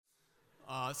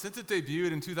Since it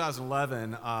debuted in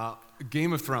 2011,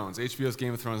 Game of Thrones, HBO's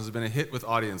Game of Thrones, has been a hit with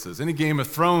audiences. Any Game of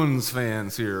Thrones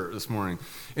fans here this morning?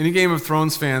 Any Game of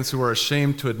Thrones fans who are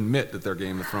ashamed to admit that they're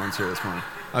Game of Thrones here this morning?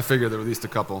 I figured there were at least a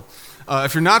couple.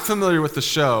 If you're not familiar with the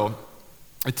show,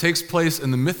 it takes place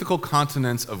in the mythical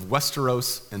continents of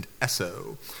Westeros and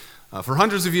Essos. For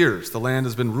hundreds of years, the land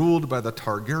has been ruled by the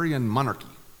Targaryen monarchy,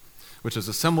 which has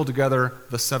assembled together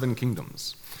the Seven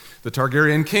Kingdoms. The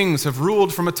Targaryen kings have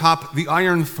ruled from atop the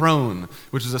Iron Throne,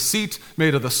 which is a seat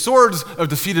made of the swords of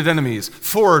defeated enemies,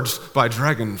 forged by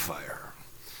dragon fire.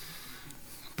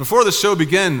 Before the show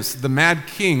begins, the Mad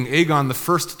King, Aegon I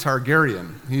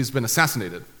Targaryen, he's been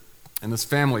assassinated, and his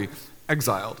family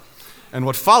exiled. And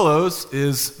what follows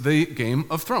is the Game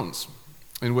of Thrones,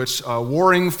 in which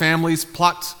warring families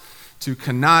plot to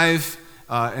connive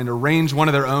and arrange one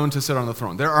of their own to sit on the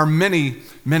throne. There are many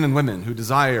men and women who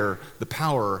desire the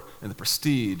power and the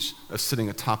prestige of sitting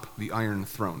atop the Iron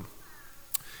Throne.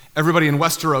 Everybody in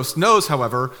Westeros knows,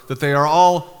 however, that they are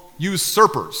all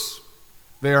usurpers.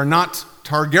 They are not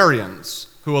Targaryens,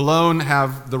 who alone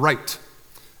have the right.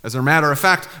 As a matter of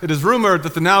fact, it is rumored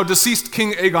that the now deceased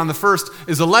King Aegon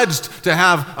I is alleged to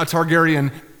have a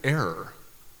Targaryen heir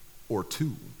or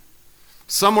two.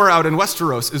 Somewhere out in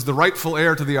Westeros is the rightful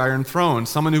heir to the Iron Throne,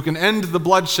 someone who can end the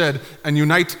bloodshed and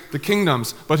unite the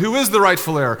kingdoms. But who is the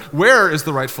rightful heir? Where is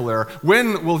the rightful heir?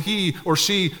 When will he or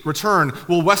she return?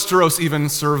 Will Westeros even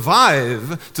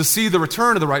survive to see the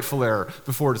return of the rightful heir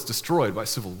before it is destroyed by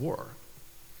civil war?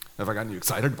 Have I gotten you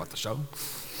excited about the show?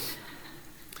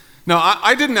 No,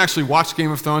 I didn't actually watch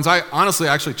Game of Thrones. I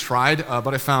actually tried,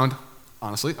 but I found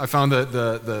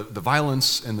the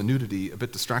violence and the nudity a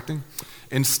bit distracting.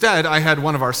 Instead, I had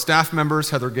one of our staff members,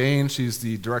 Heather Gain. She's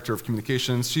the director of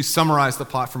communications. She summarized the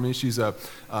plot for me. She's a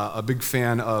big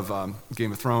fan of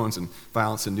Game of Thrones and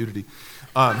violence and nudity.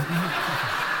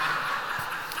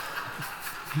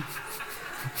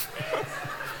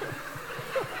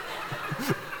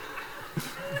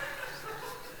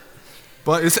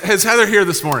 But is Heather here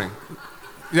this morning?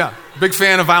 Yeah, big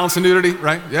fan of violence and nudity,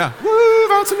 right? Yeah, woo,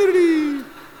 violence and nudity.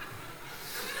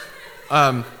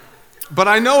 But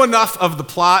I know enough of the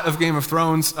plot of Game of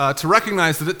Thrones to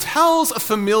recognize that it tells a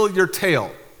familiar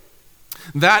tale,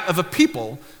 that of a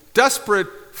people desperate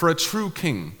for a true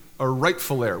king, a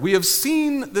rightful heir. We have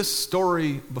seen this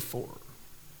story before.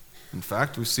 In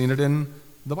fact, we've seen it in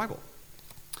the Bible.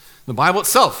 The Bible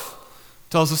itself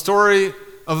tells a story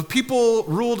of a people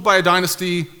ruled by a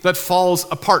dynasty that falls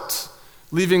apart,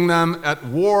 leaving them at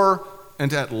war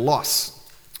and at loss.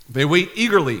 They wait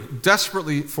eagerly,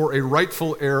 desperately for a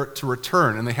rightful heir to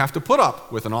return, and they have to put up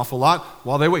with an awful lot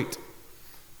while they wait.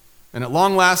 And at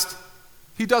long last,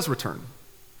 he does return.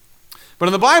 But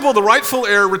in the Bible, the rightful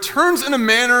heir returns in a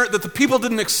manner that the people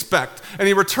didn't expect, and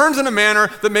he returns in a manner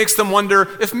that makes them wonder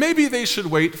if maybe they should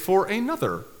wait for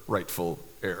another rightful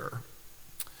heir.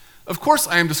 Of course,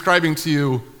 I am describing to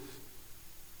you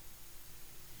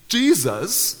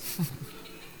Jesus.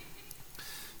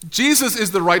 Jesus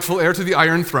is the rightful heir to the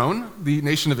Iron Throne, the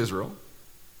nation of Israel.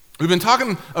 We've been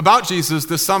talking about Jesus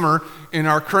this summer in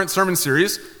our current sermon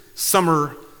series,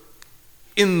 Summer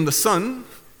in the Sun.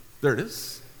 There it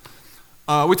is.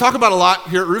 We talk about a lot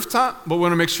here at Rooftop, but we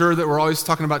want to make sure that we're always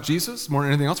talking about Jesus more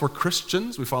than anything else. We're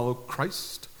Christians. We follow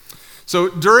Christ. So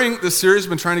during this series,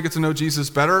 we've been trying to get to know Jesus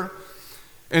better.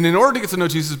 And in order to get to know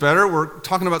Jesus better, we're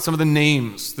talking about some of the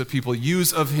names that people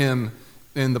use of him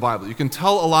in the Bible. You can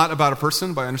tell a lot about a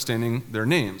person by understanding their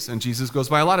names, and Jesus goes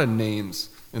by a lot of names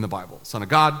in the Bible. Son of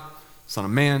God, Son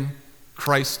of Man,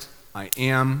 Christ, I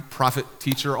Am, Prophet,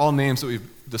 Teacher, all names that we've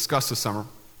discussed this summer.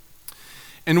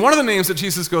 And one of the names that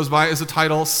Jesus goes by is the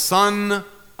title Son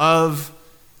of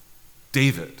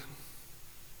David.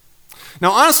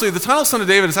 Now, honestly, the title Son of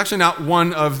David is actually not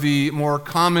one of the more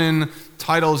common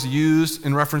titles used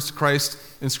in reference to Christ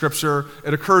in Scripture.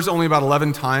 It occurs only about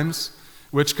 11 times,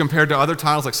 which compared to other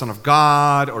titles like Son of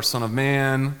God or Son of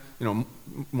Man,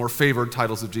 more favored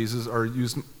titles of Jesus are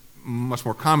used much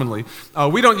more commonly.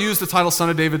 We don't use the title Son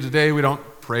of David today. We don't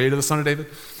pray to the Son of David.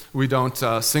 We don't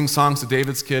sing songs to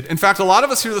David's kid. In fact, a lot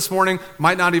of us here this morning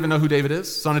might not even know who David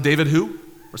is. Son of David who?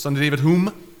 Or Son of David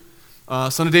whom?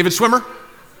 Son of David Schwimmer?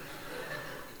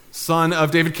 Son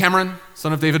of David Cameron?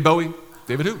 Son of David Bowie?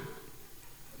 David who?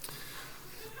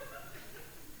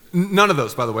 None of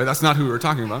those, by the way. That's not who we were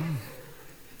talking about.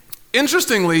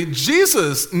 Interestingly,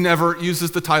 Jesus never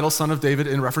uses the title Son of David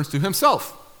in reference to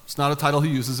himself. It's not a title he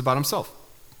uses about himself.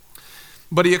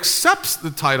 But he accepts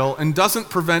the title and doesn't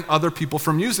prevent other people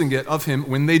from using it of him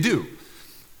when they do.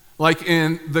 Like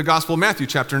in the Gospel of Matthew,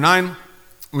 chapter 9,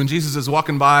 when Jesus is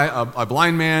walking by a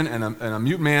blind man and a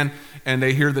mute man, and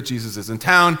they hear that Jesus is in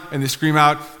town, and they scream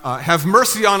out, "Have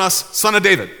mercy on us, Son of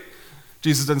David."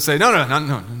 Jesus doesn't say, no,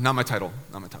 not my title,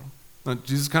 not my title. No,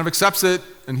 Jesus kind of accepts it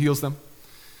and heals them.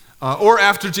 Or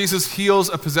after Jesus heals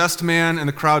a possessed man and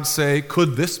the crowd say,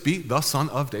 "Could this be the Son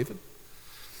of David?"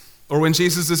 Or when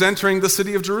Jesus is entering the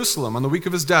city of Jerusalem on the week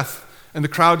of his death and the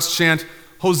crowds chant,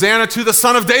 "Hosanna to the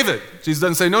Son of David." Jesus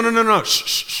doesn't say, no,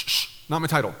 shh, not my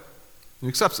title. He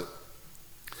accepts it.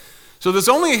 So there's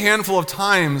only a handful of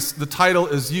times the title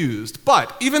is used,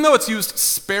 but even though it's used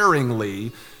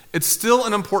sparingly, it's still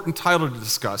an important title to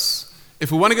discuss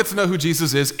if we want to get to know who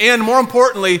Jesus is, and more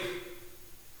importantly,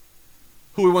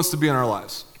 who he wants to be in our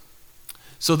lives.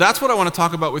 So that's what I want to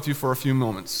talk about with you for a few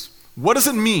moments. What does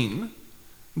it mean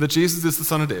that Jesus is the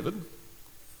Son of David?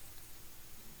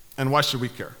 And why should we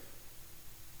care?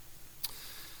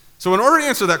 So in order to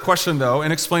answer that question, though,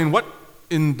 and explain what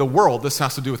in the world this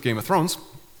has to do with Game of Thrones,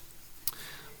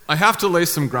 I have to lay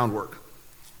some groundwork.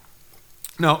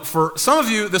 Now, for some of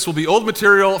you, this will be old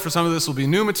material. For some of this will be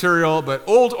new material. But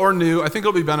old or new, I think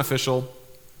it'll be beneficial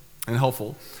and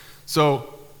helpful.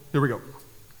 So here we go.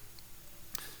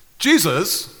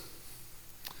 Jesus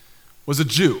was a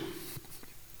Jew.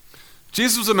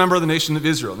 Jesus was a member of the nation of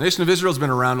Israel. The nation of Israel has been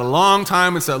around a long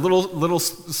time. It's that little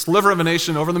sliver of a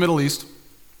nation over in the Middle East.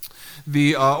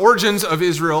 The origins of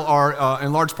Israel are,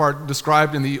 in large part,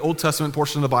 described in the Old Testament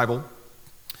portion of the Bible.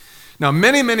 Now,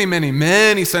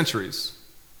 many centuries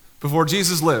before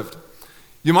Jesus lived,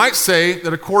 you might say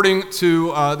that according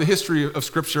to the history of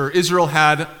Scripture, Israel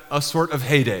had a sort of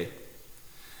heyday.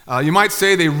 You might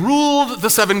say they ruled the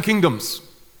seven kingdoms.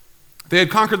 They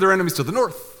had conquered their enemies to the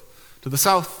north, to the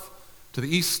south, to the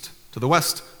east, to the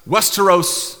west.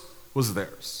 Westeros was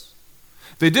theirs.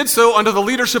 They did so under the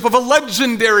leadership of a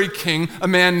legendary king, a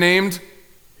man named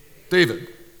David.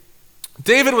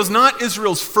 David was not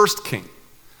Israel's first king,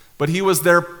 but he was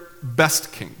their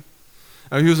best king.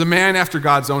 He was a man after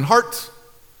God's own heart,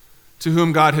 to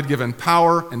whom God had given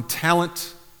power and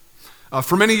talent.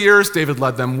 For many years, David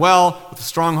led them well, with a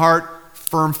strong heart,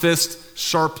 firm fist,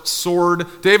 sharp sword.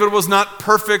 David was not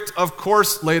perfect, of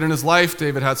course. Late in his life,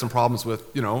 David had some problems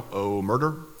with,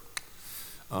 murder,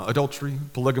 adultery,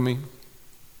 polygamy.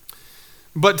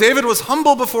 But David was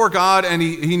humble before God, and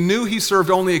he knew he served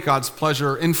only at God's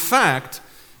pleasure. In fact,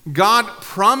 God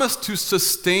promised to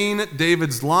sustain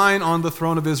David's line on the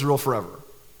throne of Israel forever.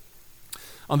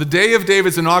 On the day of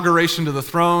David's inauguration to the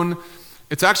throne,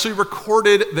 it's actually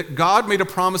recorded that God made a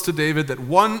promise to David that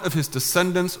one of his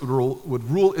descendants would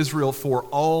rule Israel for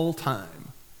all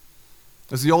time.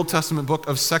 As the Old Testament book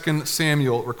of 2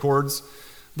 Samuel records,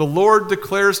 "The Lord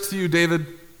declares to you, David,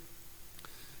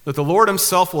 that the Lord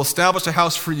himself will establish a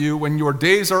house for you when your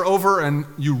days are over and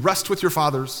you rest with your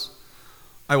fathers.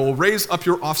 I will raise up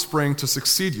your offspring to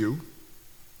succeed you,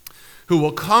 who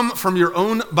will come from your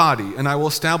own body, and I will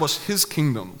establish his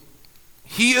kingdom.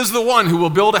 He is the one who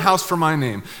will build a house for my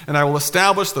name, and I will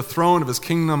establish the throne of his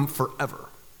kingdom forever.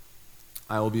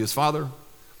 I will be his father,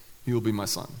 he will be my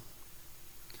son."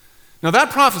 Now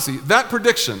that prophecy, that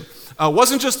prediction,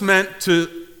 wasn't just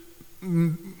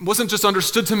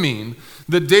understood to mean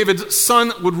that David's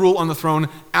son would rule on the throne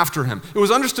after him. It was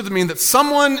understood to mean that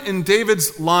someone in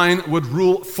David's line would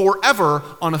rule forever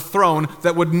on a throne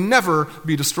that would never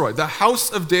be destroyed. The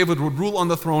house of David would rule on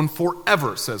the throne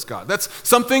forever, says God. That's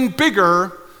something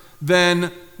bigger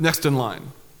than next in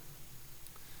line.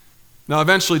 Now,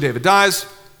 eventually David dies,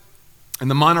 and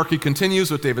the monarchy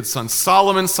continues with David's son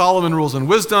Solomon. Solomon rules in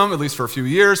wisdom, at least for a few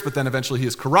years, but then eventually he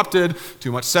is corrupted.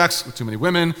 Too much sex with too many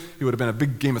women. He would have been a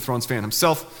big Game of Thrones fan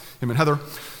himself, him and Heather.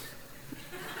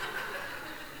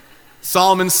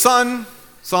 Solomon's son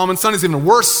is even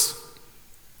worse.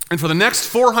 And for the next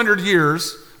 400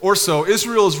 years or so,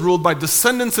 Israel is ruled by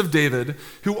descendants of David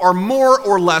who are more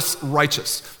or less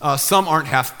righteous. Some aren't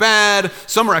half bad,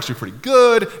 some are actually pretty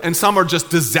good, and some are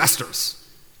just disasters.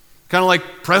 Kind of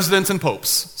like presidents and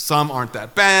popes. Some aren't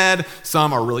that bad,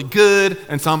 some are really good,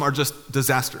 and some are just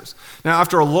disasters. Now,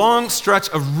 after a long stretch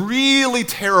of really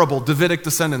terrible Davidic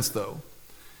descendants, though,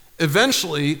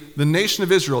 eventually the nation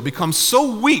of Israel becomes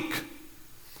so weak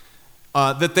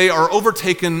that they are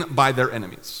overtaken by their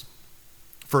enemies.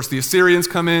 First, the Assyrians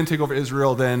come in, take over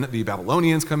Israel, then the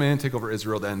Babylonians come in, take over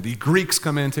Israel, then the Greeks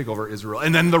come in, take over Israel,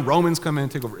 and then the Romans come in,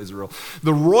 take over Israel.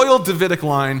 The royal Davidic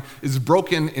line is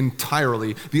broken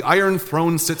entirely. The Iron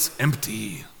Throne sits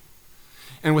empty.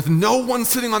 And with no one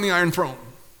sitting on the Iron Throne,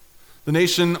 the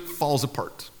nation falls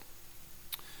apart.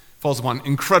 falls upon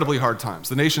incredibly hard times.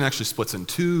 The nation actually splits in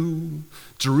two.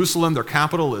 Jerusalem, their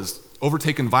capital, is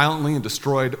overtaken violently and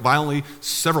destroyed violently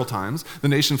several times. The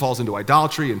nation falls into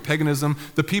idolatry and paganism.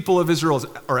 The people of Israel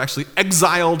are actually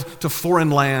exiled to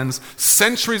foreign lands.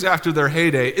 Centuries after their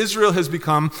heyday, Israel has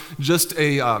become just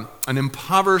an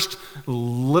impoverished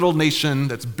little nation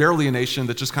that's barely a nation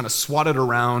that just kind of swatted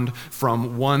around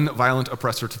from one violent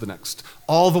oppressor to the next.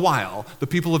 All the while, the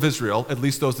people of Israel, at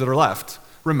least those that are left,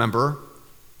 remember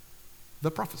the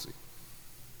prophecy.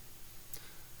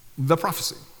 The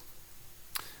prophecy.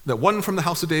 That one from the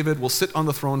house of David will sit on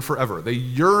the throne forever. They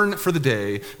yearn for the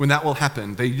day when that will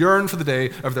happen. They yearn for the day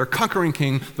of their conquering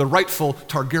king, the rightful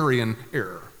Targaryen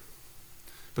heir.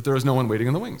 But there is no one waiting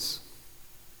in the wings.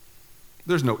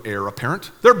 There's no heir apparent.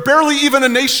 They're barely even a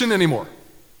nation anymore.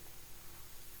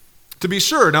 To be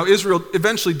sure, now Israel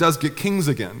eventually does get kings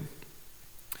again.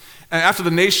 After the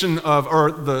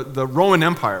the Roman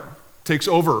Empire takes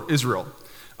over Israel,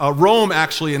 Rome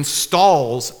actually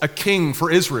installs a king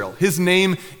for Israel. His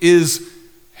name is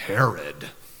Herod.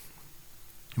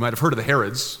 You might have heard of the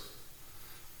Herods.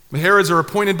 The Herods are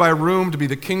appointed by Rome to be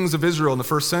the kings of Israel in the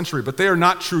first century, but they are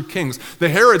not true kings. The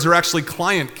Herods are actually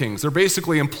client kings. They're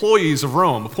basically employees of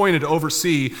Rome, appointed to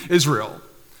oversee Israel.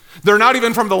 They're not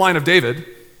even from the line of David.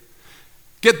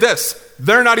 Get this,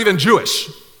 they're not even Jewish.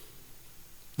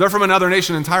 They're from another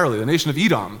nation entirely, the nation of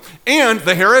Edom. And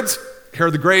the Herods,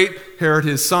 Herod the Great, Herod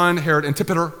his son, Herod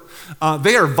Antipater,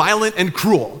 they are violent and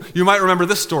cruel. You might remember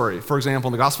this story, for example,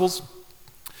 in the Gospels.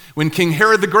 When King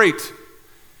Herod the Great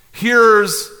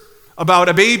hears about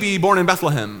a baby born in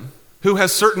Bethlehem who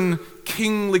has certain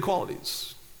kingly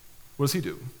qualities, what does he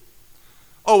do?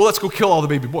 Oh, well, let's go kill all the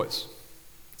baby boys.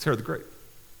 It's Herod the Great.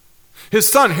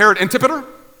 His son, Herod Antipater,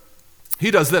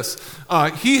 he does this.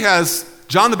 He has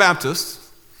John the Baptist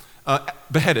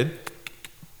beheaded,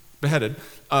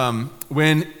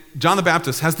 when John the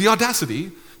Baptist has the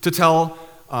audacity to tell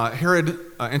Herod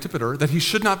Antipater that he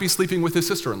should not be sleeping with his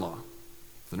sister-in-law.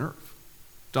 The nerve.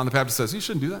 John the Baptist says, you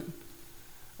shouldn't do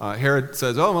that. Herod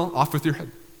says, oh, well, off with your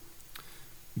head.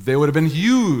 They would have been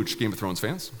huge Game of Thrones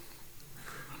fans.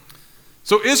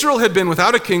 So Israel had been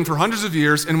without a king for hundreds of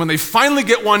years, and when they finally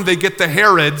get one, they get the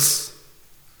Herods,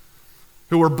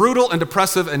 who were brutal and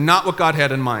oppressive and not what God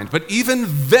had in mind. But even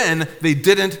then, they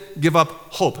didn't give up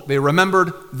hope. They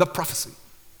remembered the prophecy.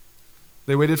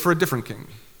 They waited for a different king.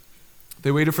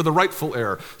 They waited for the rightful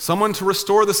heir, someone to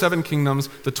restore the 7 kingdoms,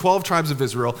 the 12 tribes of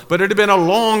Israel. But it had been a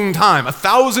long time,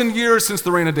 1,000 years since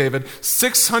the reign of David,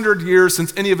 600 years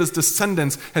since any of his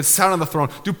descendants had sat on the throne.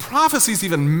 Do prophecies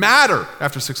even matter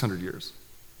after 600 years?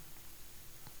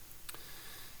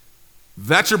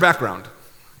 That's your background.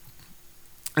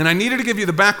 And I needed to give you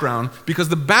the background because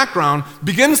the background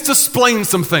begins to explain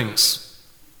some things.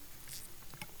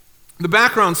 The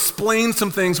background explains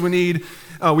some things we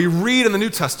read in the New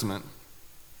Testament.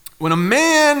 When a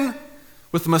man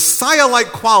with Messiah-like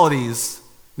qualities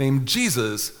named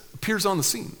Jesus appears on the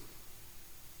scene.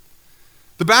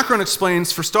 The background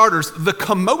explains, for starters, the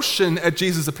commotion at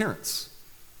Jesus' appearance.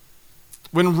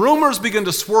 When rumors begin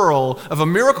to swirl of a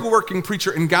miracle-working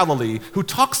preacher in Galilee who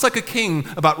talks like a king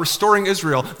about restoring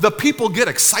Israel, the people get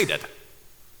excited.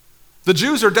 The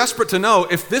Jews are desperate to know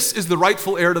if this is the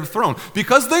rightful heir to the throne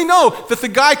because they know that the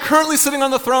guy currently sitting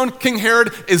on the throne, King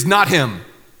Herod, is not him.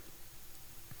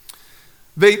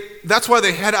 That's why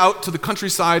they head out to the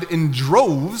countryside in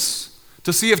droves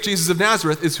to see if Jesus of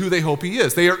Nazareth is who they hope he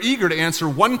is. They are eager to answer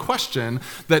one question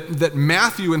that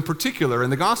Matthew in particular in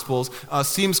the Gospels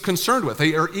seems concerned with.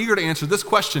 They are eager to answer this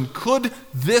question: could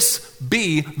this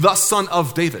be the son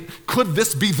of David? Could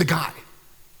this be the guy?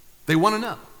 They want to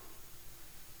know.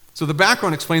 So the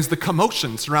background explains the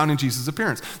commotion surrounding Jesus'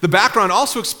 appearance. The background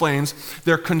also explains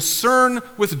their concern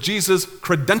with Jesus'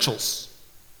 credentials.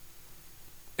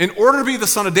 In order to be the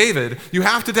son of David, you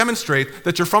have to demonstrate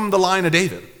that you're from the line of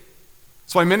David.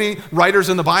 That's why many writers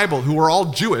in the Bible, who are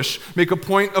all Jewish, make a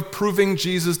point of proving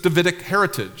Jesus' Davidic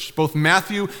heritage. Both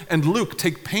Matthew and Luke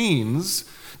take pains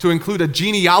to include a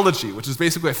genealogy, which is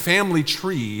basically a family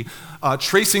tree,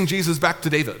 tracing Jesus back to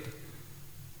David.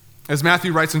 As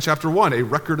Matthew writes in chapter 1, a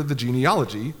record of the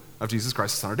genealogy of Jesus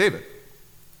Christ, the son of David.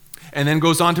 And then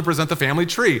goes on to present the family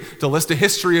tree, to list a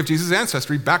history of Jesus'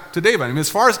 ancestry back to David. I mean, as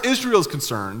far as Israel is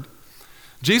concerned,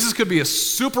 Jesus could be a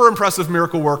super impressive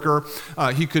miracle worker.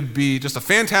 He could be just a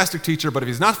fantastic teacher, but if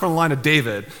he's not from the line of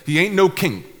David, he ain't no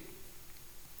king.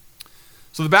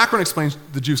 So the background explains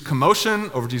the Jews' commotion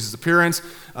over Jesus' appearance,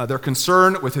 their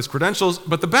concern with his credentials,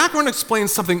 but the background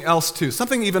explains something else too,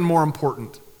 something even more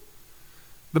important.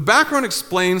 The background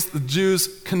explains the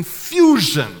Jews'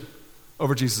 confusion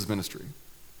over Jesus' ministry.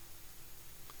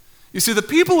 You see, the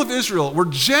people of Israel were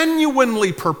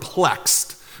genuinely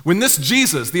perplexed when this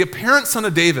Jesus, the apparent son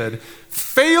of David,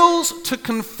 fails to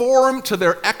conform to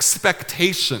their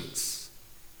expectations.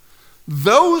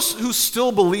 Those who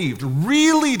still believed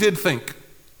really did think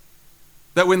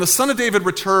that when the Son of David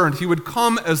returned, he would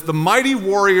come as the mighty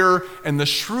warrior and the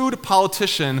shrewd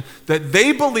politician that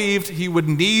they believed he would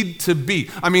need to be.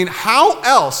 I mean, how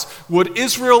else would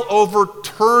Israel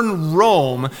overturn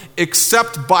Rome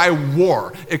except by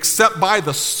war, except by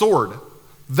the sword?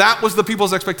 That was the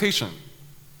people's expectation.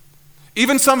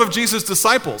 Even some of Jesus'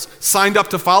 disciples signed up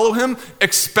to follow him,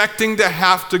 expecting to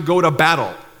have to go to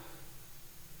battle.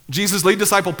 Jesus' lead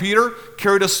disciple, Peter,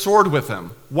 carried a sword with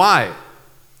him. Why?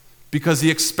 Because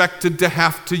he expected to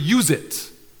have to use it.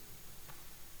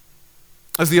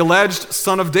 As the alleged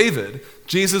son of David,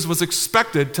 Jesus was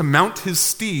expected to mount his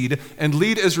steed and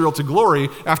lead Israel to glory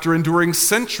after enduring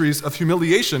centuries of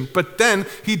humiliation, but then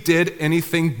he did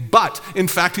anything but. In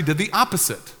fact, he did the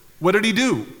opposite. What did he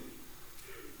do?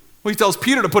 Well, he tells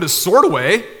Peter to put his sword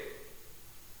away.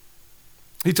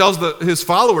 He tells his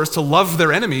followers to love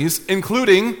their enemies,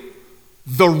 including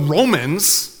the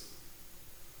Romans.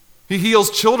 He heals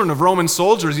children of Roman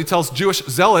soldiers. He tells Jewish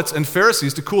zealots and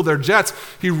Pharisees to cool their jets.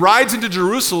 He rides into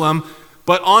Jerusalem,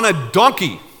 but on a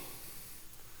donkey,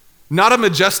 not a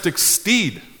majestic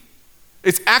steed.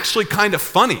 It's actually kind of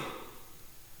funny.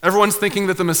 Everyone's thinking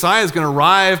that the Messiah is going to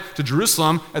arrive to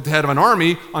Jerusalem at the head of an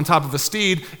army on top of a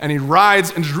steed, and he rides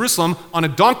into Jerusalem on a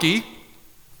donkey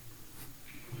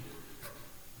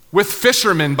with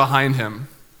fishermen behind him.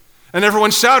 And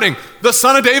everyone's shouting, "The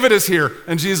Son of David is here."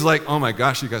 And Jesus is like, "Oh my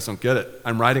gosh, you guys don't get it.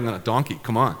 I'm riding on a donkey.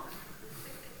 Come on."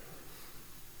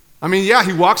 I mean, yeah,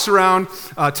 he walks around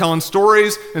telling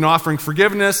stories and offering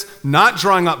forgiveness, not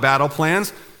drawing up battle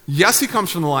plans. Yes, he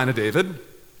comes from the line of David.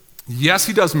 Yes,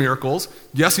 he does miracles.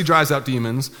 Yes, he drives out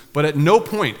demons. But at no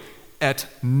point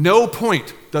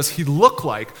does he look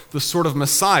like the sort of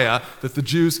Messiah that the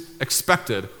Jews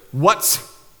expected. What's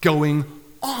going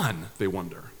on, they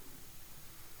wonder.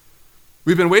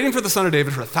 We've been waiting for the Son of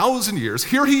David for 1,000 years.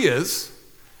 Here he is,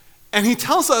 and he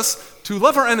tells us to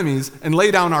love our enemies and lay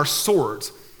down our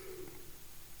swords.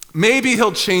 Maybe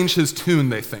he'll change his tune,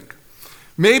 they think.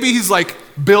 Maybe he's like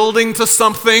building to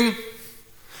something.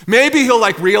 Maybe he'll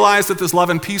like realize that this love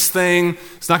and peace thing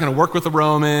is not going to work with the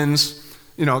Romans.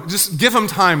 You know, just give him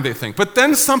time, they think. But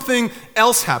then something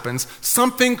else happens,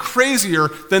 something crazier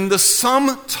than the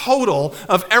sum total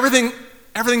of everything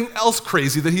else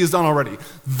crazy that he has done already.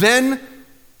 Then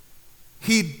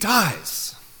he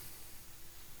dies.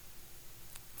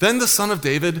 Then the Son of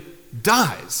David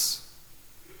dies.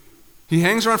 He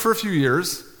hangs around for a few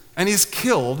years, and he's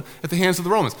killed at the hands of the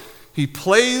Romans. He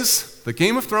plays the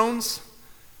Game of Thrones,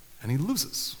 and he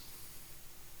loses.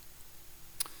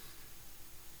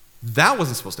 That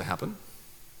wasn't supposed to happen.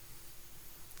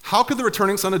 How could the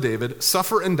returning Son of David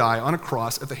suffer and die on a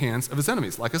cross at the hands of his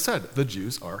enemies? Like I said, the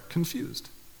Jews are confused.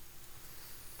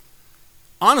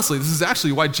 Honestly, this is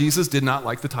actually why Jesus did not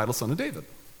like the title Son of David.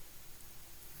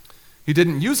 He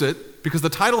didn't use it because the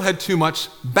title had too much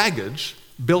baggage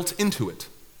built into it.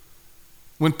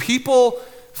 When people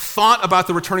thought about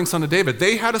the returning Son of David,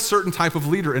 they had a certain type of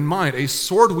leader in mind, a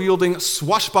sword-wielding,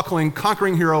 swashbuckling,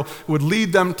 conquering hero who would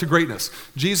lead them to greatness.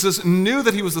 Jesus knew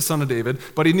that he was the Son of David,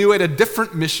 but he knew he had a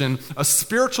different mission, a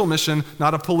spiritual mission,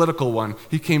 not a political one.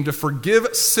 He came to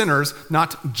forgive sinners,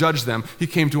 not judge them. He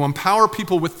came to empower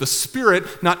people with the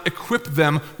Spirit, not equip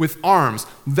them with arms.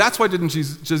 That's why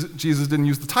Jesus didn't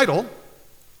use the title,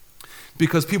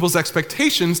 because people's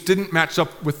expectations didn't match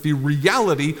up with the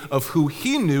reality of who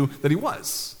he knew that he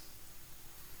was.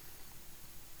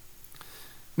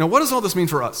 Now, what does all this mean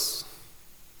for us?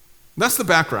 That's the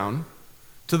background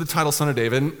to the title Son of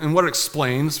David and what it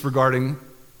explains regarding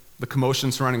the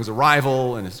commotion surrounding his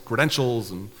arrival and his credentials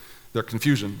and their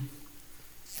confusion.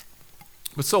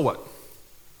 But so what?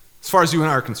 As far as you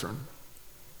and I are concerned.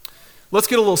 Let's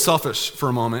get a little selfish for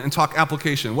a moment and talk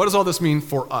application. What does all this mean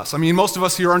for us? I mean, most of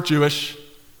us here aren't Jewish,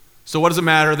 so what does it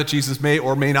matter that Jesus may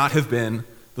or may not have been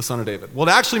the Son of David? Well,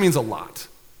 it actually means a lot.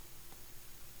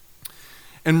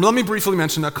 And let me briefly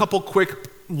mention a couple quick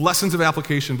lessons of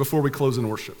application before we close in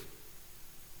worship.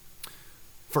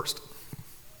 First,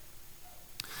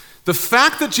 the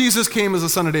fact that Jesus came as the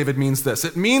Son of David means this.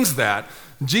 It means that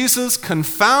Jesus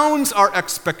confounds our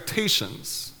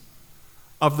expectations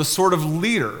of the sort of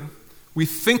leader we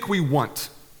think we want.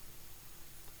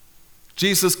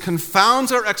 Jesus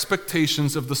confounds our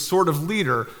expectations of the sort of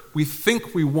leader we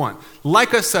think we want.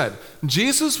 Like I said,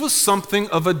 Jesus was something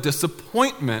of a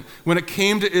disappointment when it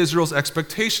came to Israel's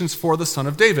expectations for the Son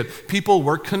of David. People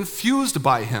were confused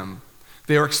by him.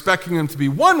 They were expecting him to be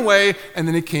one way, and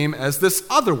then he came as this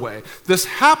other way. This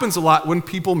happens a lot when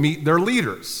people meet their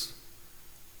leaders.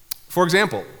 For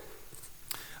example,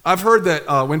 I've heard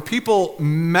that when people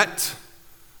met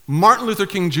Martin Luther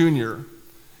King Jr.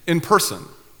 in person,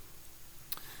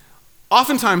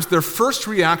 oftentimes their first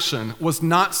reaction was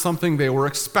not something they were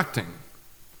expecting.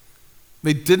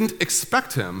 They didn't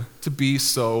expect him to be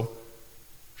so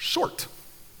short.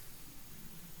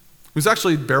 He was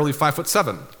actually barely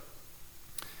 5'7".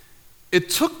 It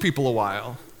took people a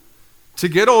while to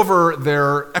get over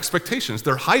their expectations,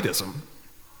 their heightism,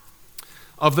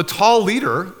 of the tall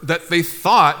leader that they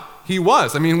thought he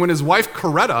was. I mean, when his wife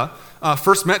Coretta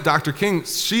first met Dr. King,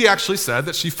 she actually said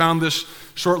that she found this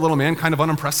short little man kind of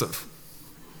unimpressive.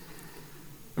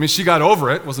 I mean, she got over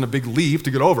it. It wasn't a big leap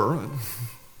to get over.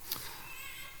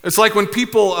 It's like when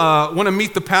people want to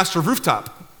meet the pastor of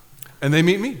Rooftop, and they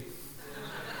meet me.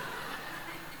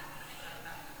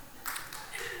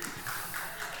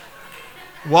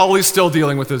 While he's still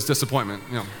dealing with his disappointment,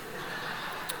 you know.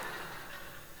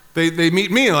 They meet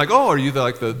me and like, oh, are you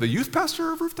the youth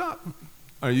pastor of Rooftop?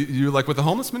 Are you like with the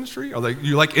homeless ministry? Are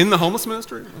you like in the homeless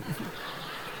ministry?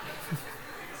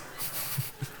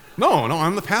 No,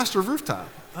 I'm the pastor of Rooftop.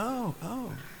 Oh,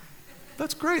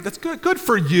 that's great. That's good. Good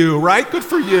for you, right? Good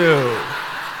for you.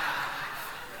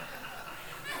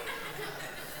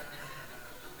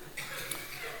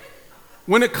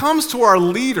 When it comes to our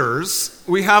leaders,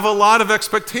 we have a lot of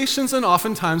expectations, and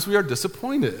oftentimes we are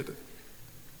disappointed.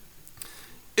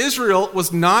 Israel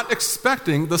was not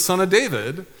expecting the son of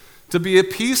David to be a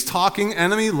peace-talking,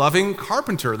 enemy-loving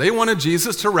carpenter. They wanted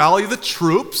Jesus to rally the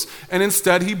troops, and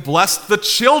instead he blessed the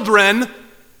children.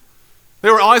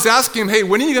 They were always asking him, hey,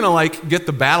 when are you going to get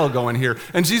the battle going here?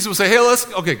 And Jesus would say, hey,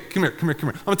 come here. I'm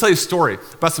going to tell you a story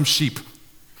about some sheep.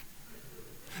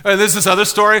 And there's this other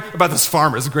story about this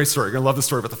farmer. It's a great story. You're going to love this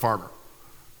story about the farmer.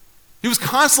 He was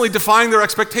constantly defying their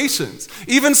expectations.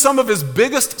 Even some of his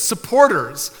biggest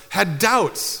supporters had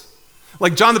doubts.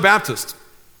 Like John the Baptist,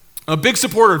 a big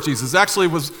supporter of Jesus, actually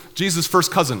was Jesus'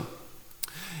 first cousin.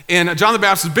 And John the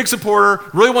Baptist, a big supporter,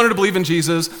 really wanted to believe in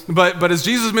Jesus, but as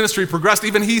Jesus' ministry progressed,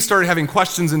 even he started having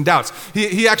questions and doubts.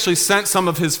 He actually sent some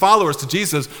of his followers to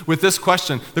Jesus with this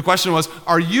question. The question was,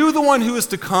 are you the one who is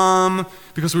to come?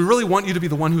 Because we really want you to be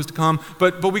the one who is to come.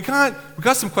 But we got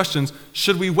some questions.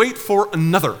 Should we wait for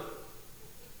another?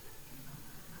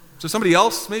 Is there somebody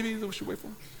else maybe that we should wait for?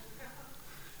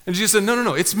 And Jesus said,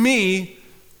 no, it's me.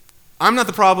 I'm not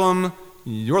the problem.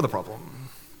 You're the problem.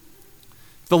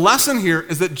 The lesson here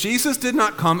is that Jesus did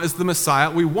not come as the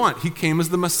Messiah we want. He came as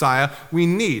the Messiah we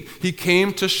need. He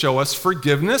came to show us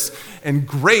forgiveness and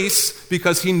grace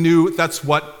because he knew that's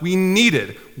what we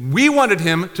needed. We wanted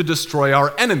him to destroy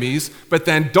our enemies, but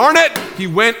then, darn it, he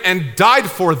went and died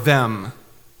for them.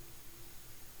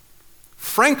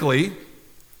 Frankly,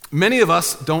 many of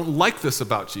us don't like this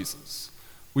about Jesus.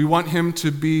 We want him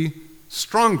to be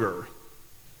stronger,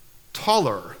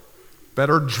 taller,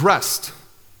 better dressed,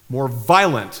 more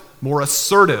violent, more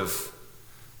assertive.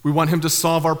 We want him to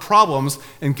solve our problems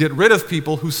and get rid of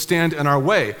people who stand in our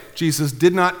way. Jesus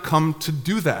did not come to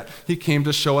do that. He came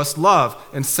to show us love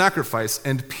and sacrifice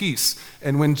and peace.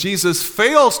 And when Jesus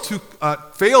fails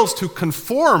to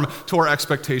conform to our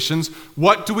expectations,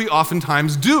 what do we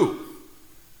oftentimes do?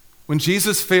 When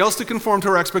Jesus fails to conform to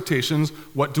our expectations,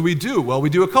 what do? Well, we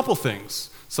do a couple things.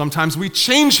 Sometimes we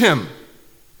change him.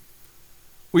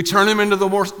 We turn him into the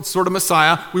more sort of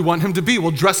Messiah we want him to be.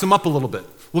 We'll dress him up a little bit.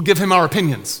 We'll give him our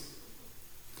opinions.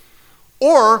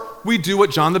 Or we do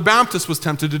what John the Baptist was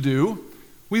tempted to do.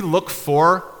 We look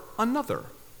for another.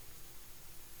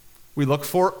 We look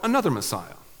for another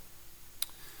Messiah.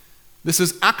 This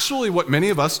is actually what many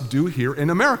of us do here in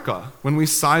America when we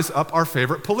size up our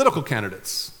favorite political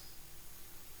candidates.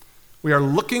 We are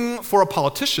looking for a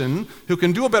politician who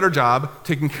can do a better job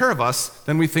taking care of us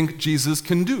than we think Jesus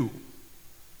can do.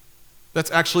 That's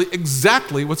actually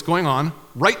exactly what's going on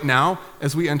right now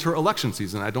as we enter election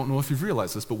season. I don't know if you've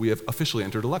realized this, but we have officially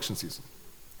entered election season.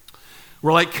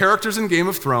 We're like characters in Game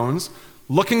of Thrones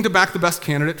looking to back the best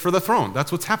candidate for the throne. That's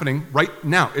what's happening right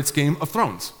now. It's Game of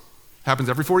Thrones. Happens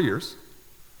every 4 years.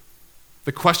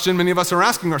 The question many of us are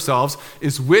asking ourselves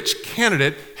is which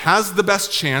candidate has the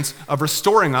best chance of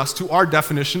restoring us to our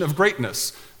definition of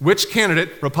greatness? Which candidate,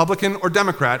 Republican or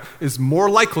Democrat, is more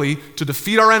likely to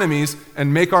defeat our enemies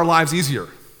and make our lives easier?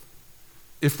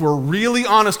 If we're really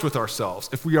honest with ourselves,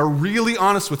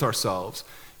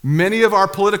 many of our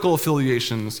political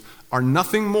affiliations are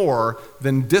nothing more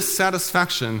than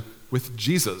dissatisfaction with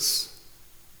Jesus.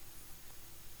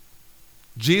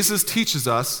 Jesus teaches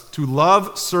us to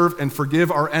love, serve, and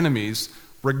forgive our enemies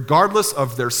regardless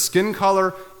of their skin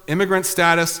color, immigrant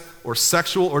status, or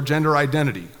sexual or gender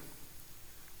identity.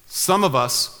 Some of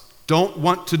us don't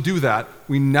want to do that.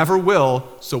 We never will,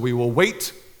 so we will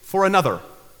wait for another.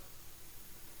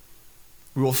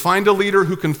 We will find a leader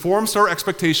who conforms to our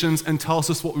expectations and tells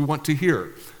us what we want to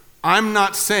hear. I'm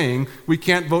not saying we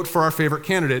can't vote for our favorite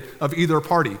candidate of either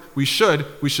party. We should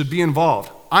be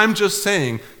involved. I'm just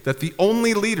saying that the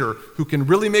only leader who can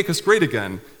really make us great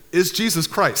again is Jesus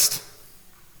Christ.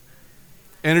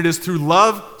 And it is through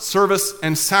love, service,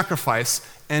 and sacrifice,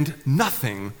 and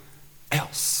nothing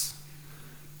else.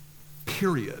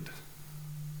 Period.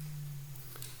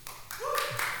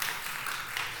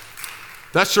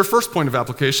 That's your first point of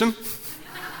application.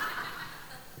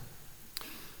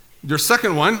 Your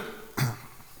second one, a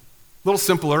little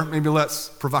simpler, maybe less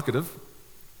provocative.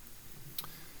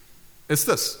 It's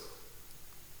this: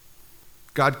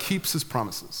 God keeps his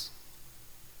promises.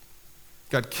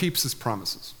 God keeps his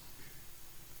promises.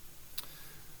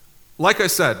 Like I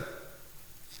said,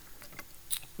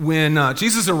 when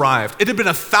Jesus arrived, it had been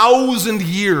 1,000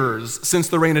 years since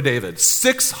the reign of David,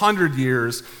 600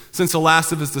 years since the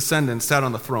last of his descendants sat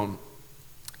on the throne.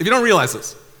 If you don't realize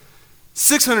this,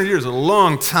 600 years is a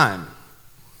long time.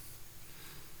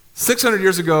 600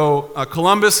 years ago,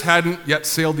 Columbus hadn't yet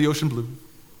sailed the ocean blue.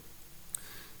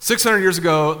 600 years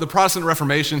ago, the Protestant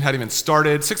Reformation hadn't even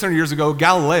started. 600 years ago,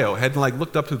 Galileo had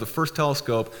looked up through the first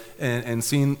telescope and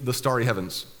seen the starry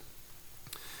heavens.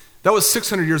 That was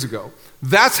 600 years ago.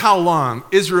 That's how long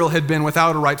Israel had been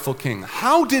without a rightful king.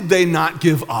 How did they not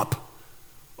give up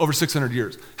over 600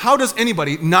 years? How does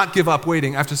anybody not give up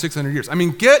waiting after 600 years? I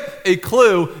mean, get a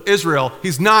clue, Israel.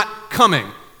 He's not coming.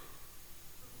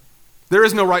 There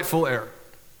is no rightful heir.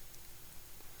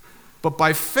 But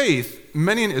by faith,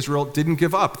 many in Israel didn't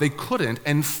give up. They couldn't,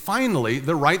 and finally,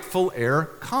 the rightful heir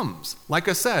comes. Like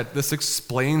I said, this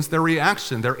explains their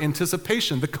reaction, their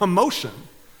anticipation, the commotion.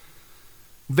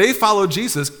 They followed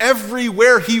Jesus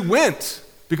everywhere he went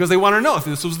because they wanted to know if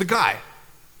this was the guy.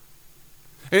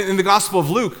 In the Gospel of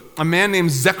Luke, a man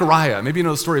named Zechariah, maybe you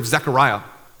know the story of Zechariah.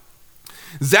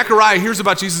 Zechariah hears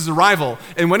about Jesus' arrival,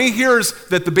 and when he hears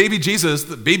that the baby Jesus,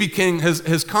 the baby king,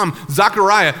 has come,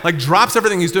 Zechariah drops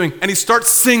everything he's doing and he starts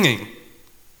singing.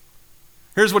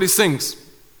 Here's what he sings.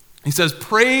 He says,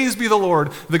 "Praise be the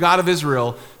Lord, the God of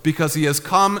Israel, because he has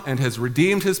come and has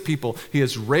redeemed his people. He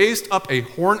has raised up a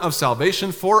horn of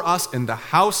salvation for us in the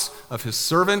house of his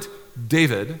servant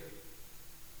David.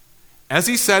 As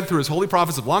he said through his holy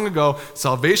prophets of long ago,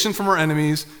 salvation from our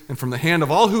enemies and from the hand of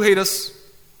all who hate us,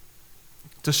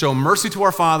 to show mercy to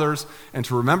our fathers and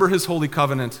to remember his holy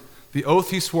covenant, the oath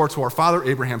he swore to our father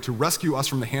Abraham to rescue us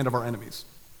from the hand of our enemies."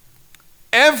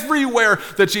 Everywhere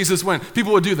that Jesus went,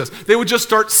 people would do this. They would just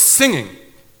start singing.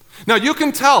 Now, you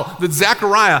can tell that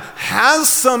Zechariah has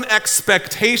some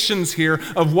expectations here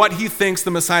of what he thinks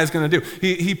the Messiah is going to do.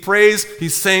 He prays, he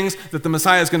sings that the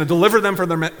Messiah is going to deliver them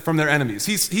from their enemies.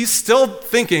 He's still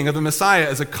thinking of the Messiah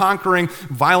as a conquering,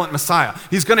 violent Messiah.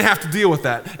 He's going to have to deal with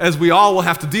that, as we all will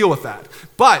have to deal with that.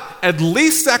 But at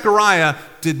least Zechariah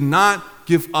did not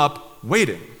give up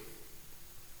waiting.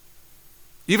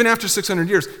 Even after 600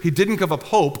 years, he didn't give up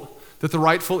hope that the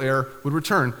rightful heir would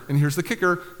return. And here's the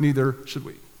kicker: neither should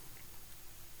we.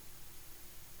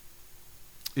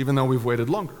 Even though we've waited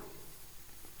longer.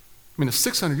 I mean, if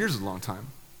 600 years is a long time,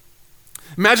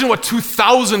 imagine what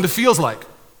 2,000 feels like.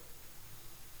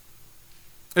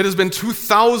 It has been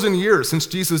 2,000 years since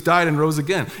Jesus died and rose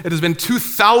again. It has been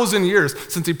 2,000 years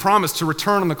since he promised to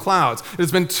return on the clouds. It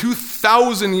has been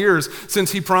 2,000 years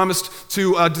since he promised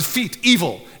to defeat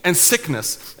evil and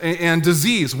sickness and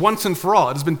disease once and for all.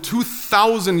 It has been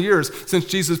 2,000 years since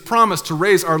Jesus promised to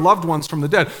raise our loved ones from the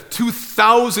dead.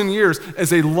 2,000 years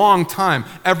is a long time.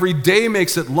 Every day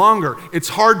makes it longer. It's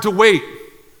hard to wait,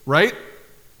 right?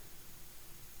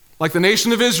 Like the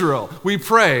nation of Israel, we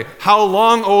pray, "How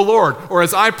long, O Lord?" Or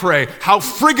as I pray, "How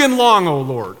friggin' long, O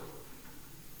Lord?"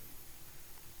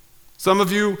 Some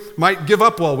of you might give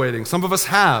up while waiting. Some of us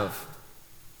have.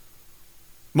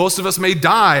 Most of us may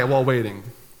die while waiting.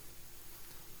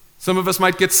 Some of us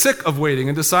might get sick of waiting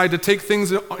and decide to take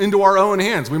things into our own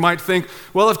hands. We might think,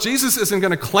 well, if Jesus isn't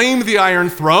going to claim the Iron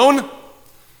Throne,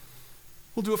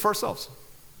 we'll do it for ourselves.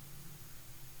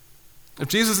 If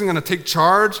Jesus isn't going to take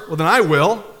charge, well, then I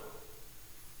will.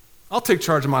 I'll take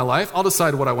charge of my life. I'll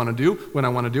decide what I want to do, when I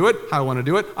want to do it, how I want to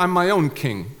do it. I'm my own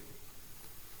king.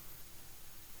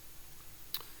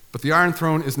 But the Iron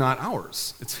Throne is not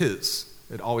ours. It's his.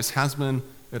 It always has been.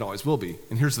 It always will be.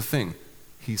 And here's the thing.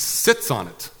 He sits on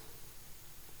it.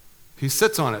 He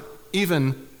sits on it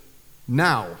even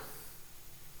now.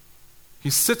 He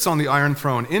sits on the iron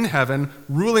throne in heaven,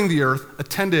 ruling the earth,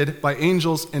 attended by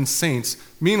angels and saints.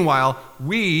 Meanwhile,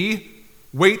 we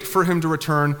wait for him to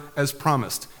return as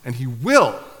promised, and he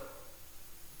will.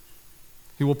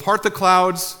 He will part the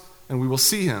clouds, and we will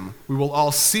see him. We will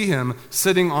all see him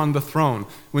sitting on the throne.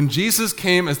 When Jesus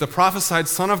came as the prophesied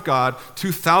Son of God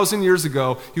 2,000 years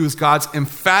ago, he was God's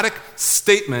emphatic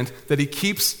statement that he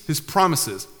keeps his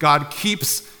promises. God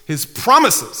keeps his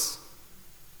promises.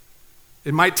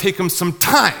 It might take him some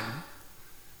time,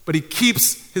 but he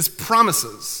keeps his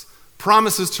promises.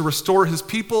 Promises to restore his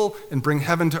people and bring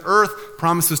heaven to earth.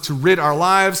 Promises to rid our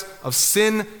lives of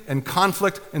sin and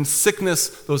conflict and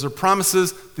sickness. Those are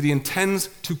promises that he intends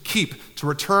to keep, to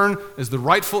return as the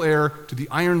rightful heir to the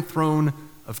iron throne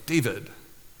of David.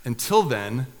 Until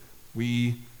then,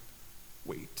 we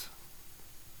wait.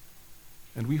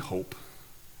 And we hope.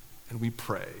 And we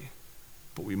pray.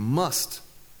 But we must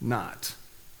not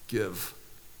give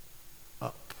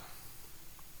up.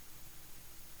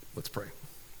 Let's pray.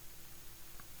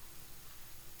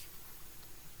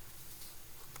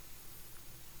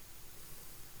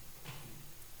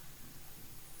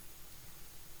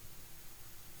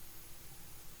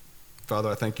 Father,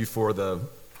 I thank you for the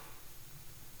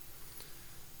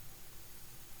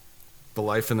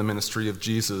life and the ministry of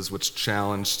Jesus, which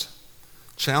challenges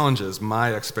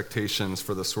my expectations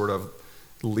for the sort of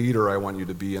leader I want you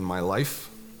to be in my life.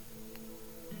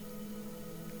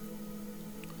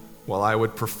 While I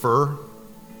would prefer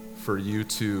for you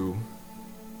to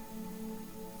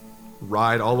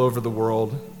ride all over the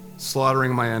world,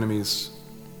 slaughtering my enemies,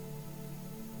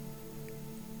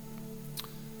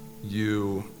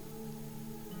 you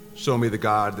show me the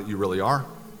God that you really are,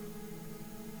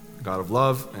 a God of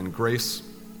love and grace,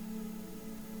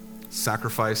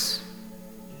 sacrifice.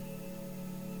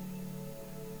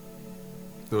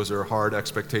 Those are hard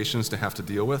expectations to have to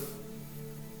deal with.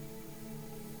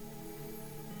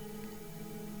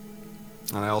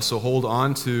 And I also hold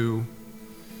on to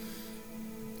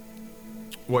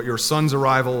what your Son's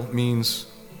arrival means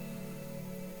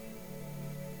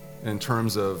in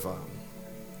terms of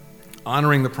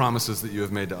honoring the promises that you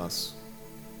have made to us.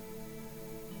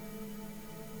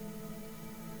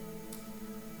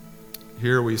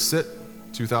 Here we sit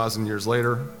 2,000 years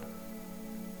later,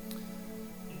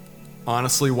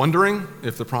 honestly wondering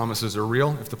if the promises are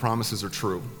real, if the promises are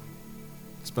true.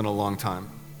 It's been a long time.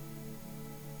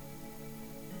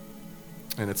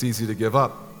 And it's easy to give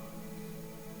up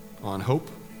on hope.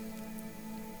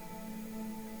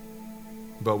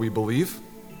 But we believe,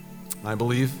 I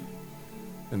believe,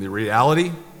 in the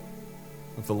reality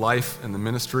of the life and the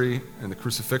ministry and the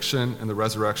crucifixion and the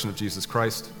resurrection of Jesus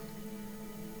Christ.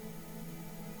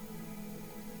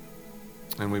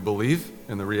 And we believe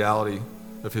in the reality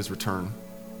of his return.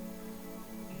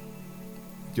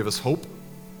 Give us hope,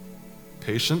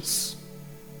 patience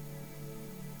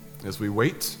as we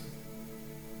wait.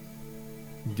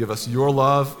 Give us your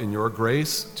love and your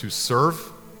grace to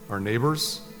serve our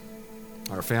neighbors,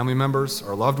 our family members,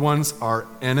 our loved ones, our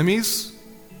enemies,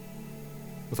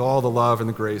 with all the love and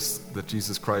the grace that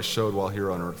Jesus Christ showed while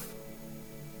here on earth.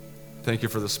 Thank you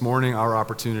for this morning, our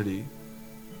opportunity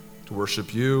to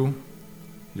worship you,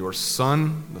 your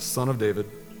Son, the Son of David.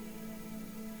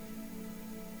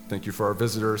 Thank you for our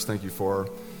visitors. Thank you for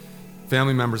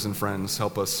family members and friends.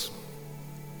 Help us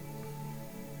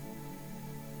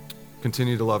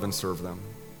continue to love and serve them.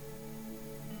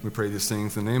 We pray these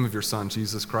things in the name of your Son,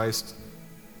 Jesus Christ,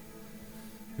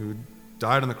 who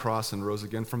died on the cross and rose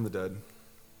again from the dead,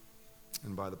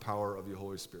 and by the power of the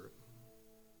Holy Spirit.